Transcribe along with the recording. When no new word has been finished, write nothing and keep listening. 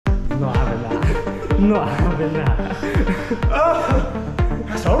not having that. Not having that. Oh,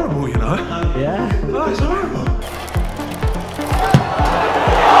 that's horrible, you know. Yeah? Oh, it's horrible.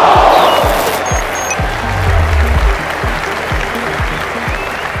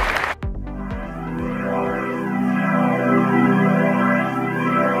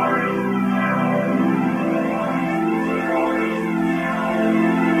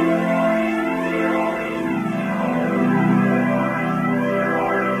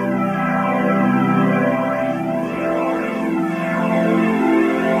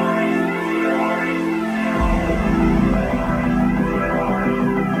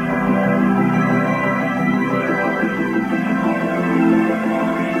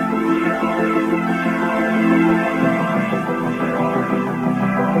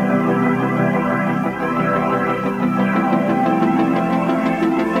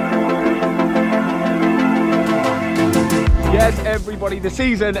 Yes, everybody, the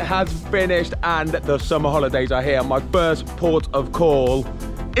season has finished and the summer holidays are here. My first port of call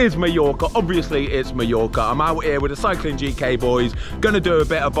is Mallorca. Obviously, it's Mallorca. I'm out here with the Cycling GK boys, gonna do a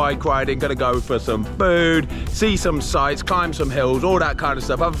bit of bike riding, gonna go for some food, see some sights, climb some hills, all that kind of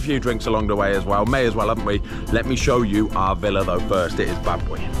stuff. Have a few drinks along the way as well. May as well, haven't we? Let me show you our villa though first. It is bad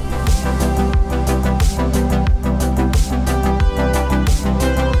boy.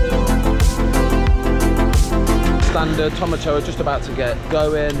 Standard. Tomato are just about to get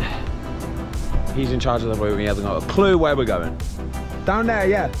going. He's in charge of the route. He hasn't got a clue where we're going. Down there,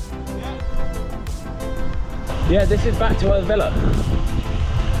 yeah. Yeah, this is back to our villa.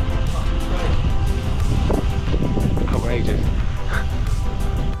 Outrageous.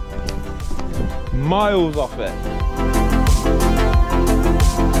 Miles off it.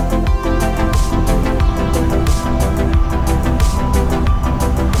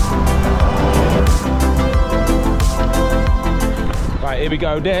 Right, here we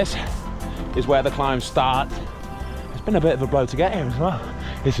go. This is where the climb starts. It's been a bit of a blow to get here as well.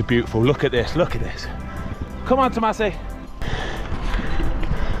 This is beautiful. Look at this. Look at this. Come on, Tomasi.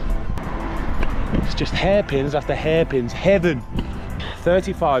 It's just hairpins after hairpins. Heaven.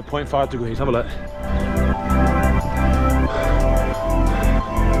 35.5 degrees. Have a look.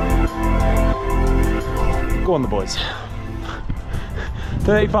 Go on, the boys.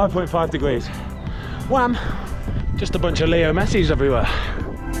 35.5 degrees. Wham! Just a bunch of Leo Messis everywhere.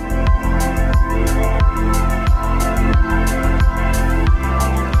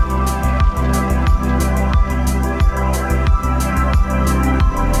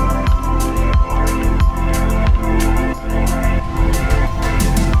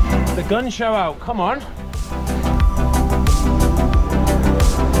 The gun show out, come on.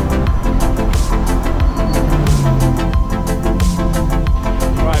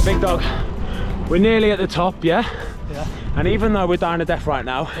 Right, big dog. We're nearly at the top, yeah? Yeah. And even though we're down to death right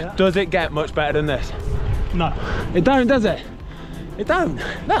now, yeah, does it get much better than this? No. It don't, does it? It don't.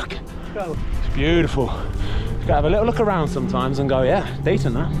 Look. Go. It's beautiful. You've got to have a little look around sometimes and go, yeah,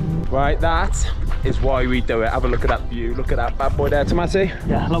 decent that. Right, that is why we do it. Have a look at that view. Look at that bad boy there, Tomasi.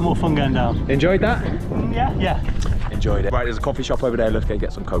 Yeah, a lot more fun going down. Enjoyed that? Yeah. Yeah. Enjoyed it. Right, there's a coffee shop over there. Let's go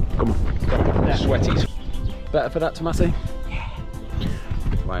get some Coke. Come on. Yeah. Sweaties. Better for that, Tomasi? Yeah.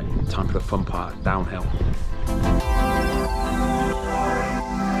 Right, time for the fun part, downhill.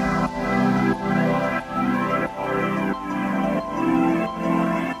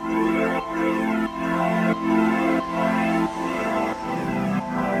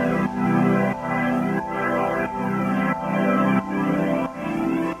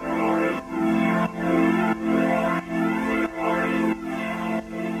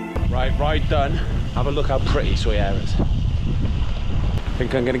 Right, ride done. Have a look how pretty Soyer is. I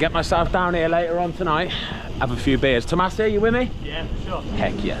think I'm going to get myself down here later on tonight, have a few beers. Tomasi, are you with me? Yeah, for sure.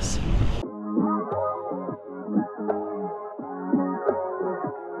 Heck yes.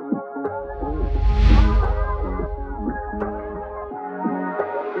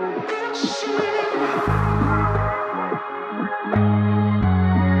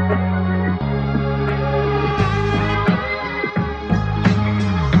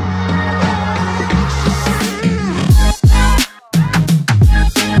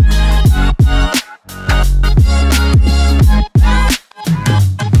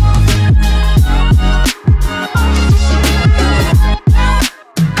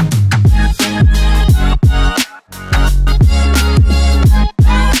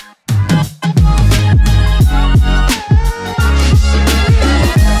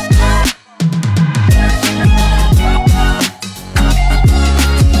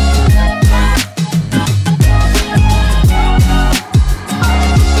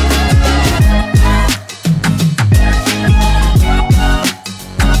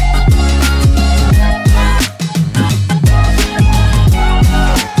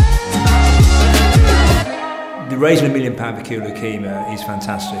 raising £1 million for cure leukemia is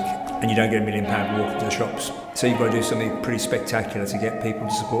fantastic, and you don't get £1 million walking to the shops. So you've got to do something pretty spectacular to get people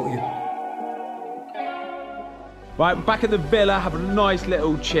to support you. Right, back at the villa, having a nice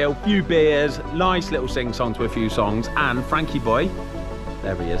little chill, few beers, nice little sing-song to a few songs, and Frankie boy,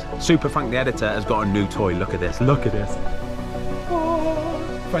 there he is. Super Frank the editor has got a new toy. Look at this, look at this.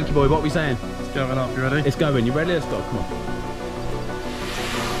 Oh. Frankie boy, what are we saying? It's going up, you ready? It's going, you ready? Let's go, come on.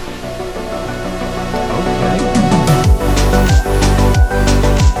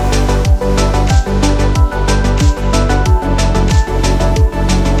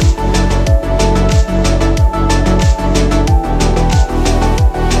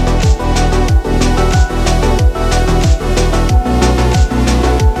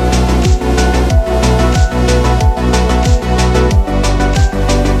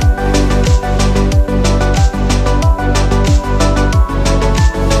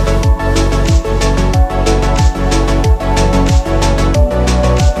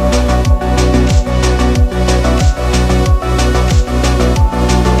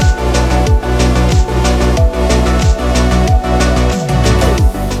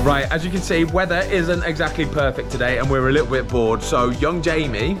 As you can see, weather isn't exactly perfect today and we're a little bit bored. So young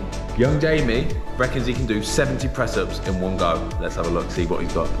Jamie reckons he can do 70 press-ups in one go. Let's have a look, see what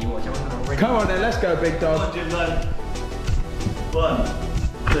he's got. Come on then, let's go, big dog. 1,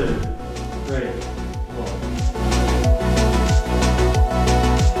 2, 3,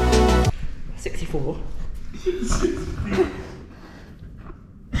 4. 64.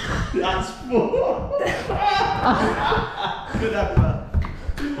 That's 4. Good effort.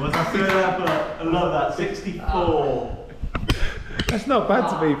 Was that good effort? I love that. 64. That's not bad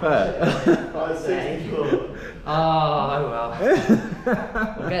to be fair. 64. Oh well.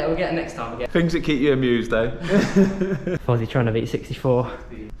 we'll get it next time again. Things that keep you amused, eh? Fozzie trying to beat 64.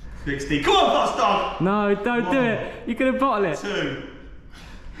 60. Come on, boss dog. No, don't do it. You're gonna bottle it. 2,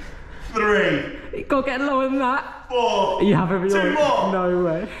 3. You gotta get lower than that. 4. You have every 2 more. No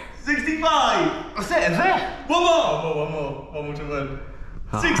way. 65. That's it, is it? One more to win.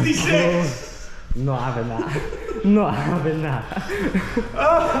 66. Not having that. Not having that.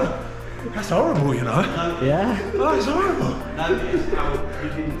 That's horrible, you know. Yeah? Oh, it's horrible. Notice how you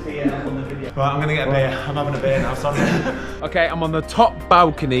didn't see it on the video. Right, I'm gonna get a beer. I'm having a beer now, son. Okay, I'm on the top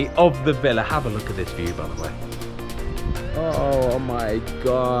balcony of the villa. Have a look at this view, by the way. Oh my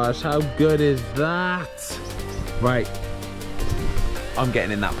gosh, how good is that? Right, I'm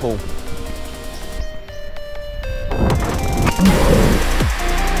getting in that pool.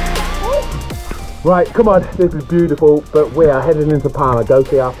 Right, come on, this is beautiful, but we are heading into Palma. Go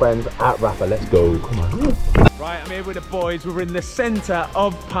see our friends at Rapha. Let's go, come on. Right, I'm here with the boys. We're in the centre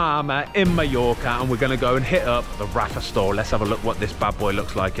of Palma in Mallorca, and we're going to go and hit up the Rapha store. Let's have a look what this bad boy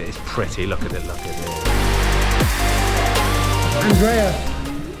looks like. It's pretty, look at it, look at it. Andrea,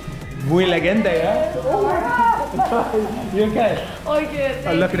 muy legenda, yeah? You okay? Oh, good.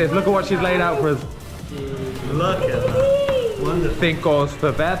 Oh, look at this, look at what she's laid out for us. Look at that. Wonderful. Cinco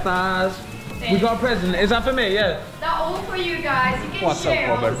cervezas. We got a present. Is that for me? Yeah. They're all for you guys. You can What's share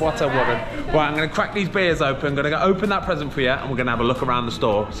a woman? also, What a woman. right? Right, I'm going to crack these beers open. I'm going to go open that present for you, and we're going to have a look around the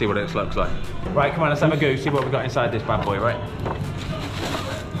store, see what it looks like. Right, come on, let's have a go. See what we got inside this bad boy, right?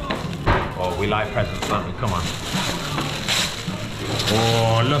 Oh, we like presents, don't we? Come on.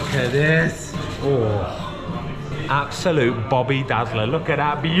 Oh, look at this. Oh, absolute Bobby Dazzler. Look at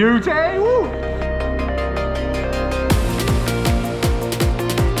that beauty. Woo.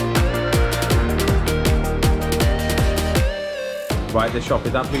 Right, the shop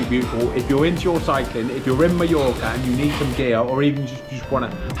is absolutely beautiful. If you're into your cycling, if you're in Mallorca and you need some gear, or even just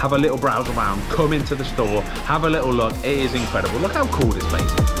want to have a little browse around, come into the store, have a little look. It is incredible. Look how cool this place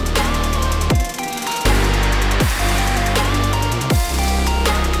is.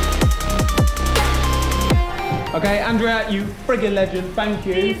 Okay, Andrea, you friggin' legend. Thank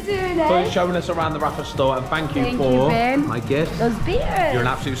you See you soon, for eh? showing us around the Rapha store, and thank you Thank for you, Ben. my gift. Those beers. You're an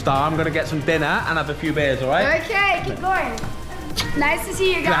absolute star. I'm going to get some dinner and have a few beers, all right? Okay, keep going. Nice to see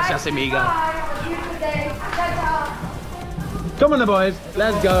you guys. Gracias, amiga. Bye. Have a beautiful day. Ciao, ciao. Come on, the boys.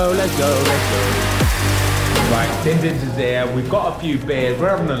 Let's go, let's go, let's go. Right, Dindins is here. We've got a few beers. We're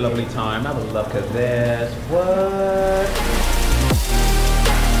having a lovely time. Have a look at this. What?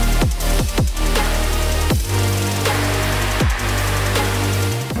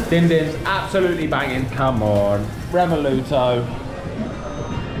 Dindins, absolutely banging. Come on. Revoluto.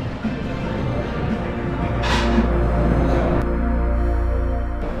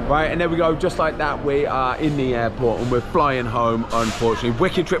 Right, and there we go, just like that, we are in the airport and we're flying home, unfortunately.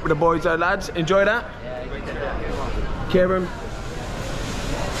 Wicked trip with the boys though, lads. Enjoy that? Yeah, great trip. Kieran.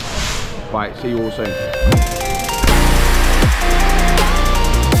 Right, see you all soon.